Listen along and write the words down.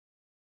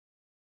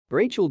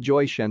Rachel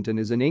Joy Shenton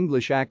is an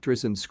English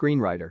actress and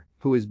screenwriter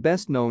who is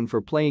best known for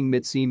playing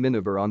Mitzeee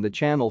Minniver on the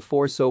Channel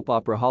 4 soap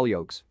opera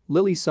Hollyoaks,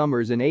 Lily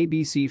Summers in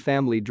ABC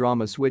family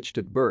drama Switched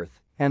at Birth,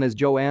 and as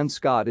Joanne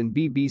Scott in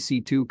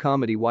BBC Two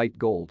comedy White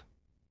Gold.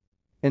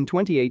 In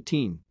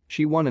 2018,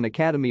 she won an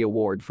Academy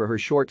Award for her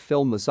short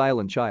film The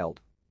Silent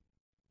Child.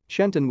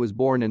 Shenton was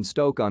born in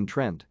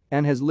Stoke-on-Trent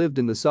and has lived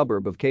in the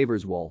suburb of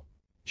Caverswall.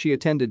 She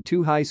attended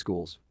two high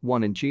schools,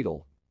 one in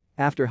Cheadle.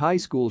 After high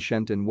school,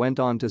 Shenton went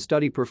on to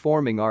study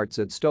performing arts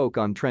at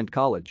Stoke-on-Trent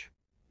College.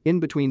 In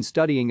between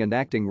studying and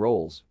acting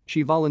roles,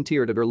 she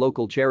volunteered at her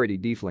local charity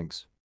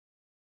Deflinks.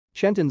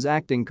 Shenton's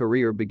acting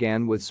career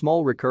began with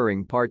small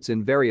recurring parts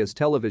in various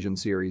television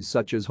series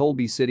such as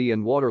Holby City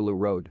and Waterloo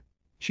Road.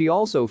 She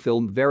also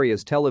filmed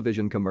various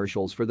television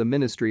commercials for the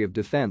Ministry of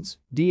Defence,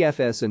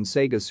 DFS and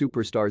Sega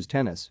Superstars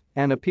Tennis,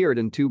 and appeared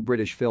in two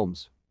British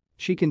films.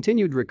 She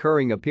continued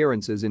recurring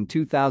appearances in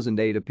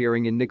 2008,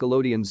 appearing in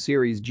Nickelodeon's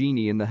series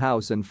Genie in the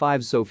House and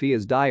Five's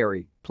Sophia's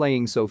Diary,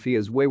 playing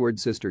Sophia's wayward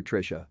sister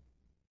Tricia.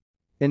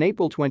 In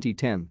April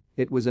 2010,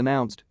 it was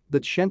announced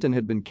that Shenton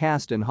had been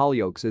cast in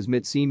Hollyoaks as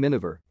Mitzeee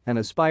Minniver, an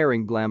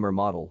aspiring glamour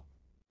model.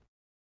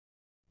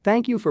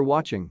 Thank you for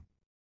watching.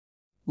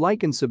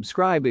 Like and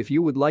subscribe if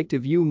you would like to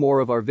view more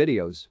of our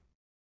videos.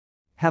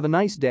 Have a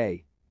nice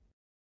day.